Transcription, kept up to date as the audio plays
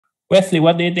Wesley,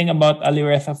 what do you think about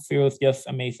Alireza Firouzja's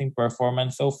amazing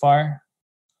performance so far?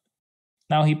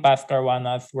 Now he passed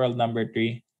Caruana's world number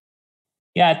 3.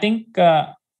 Yeah, I think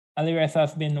Alireza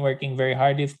has been working very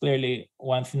hard. He's clearly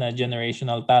once in a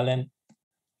generational talent.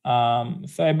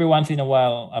 So every once in a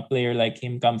while, a player like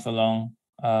him comes along.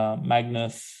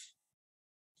 Magnus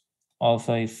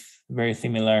also is very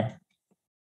similar.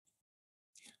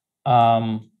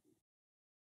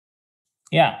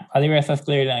 Yeah, Alireza is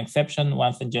clearly an exception,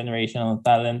 once a generational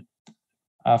talent.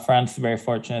 France is very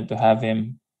fortunate to have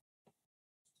him.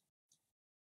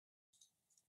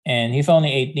 And he's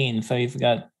only 18, so he's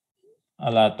got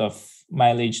a lot of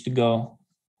mileage to go.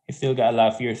 He's still got a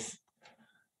lot of years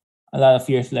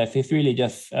left. He's really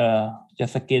just a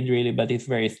kid, really, but he's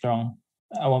very strong.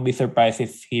 I won't be surprised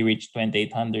if he reached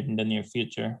 2800 in the near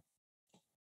future.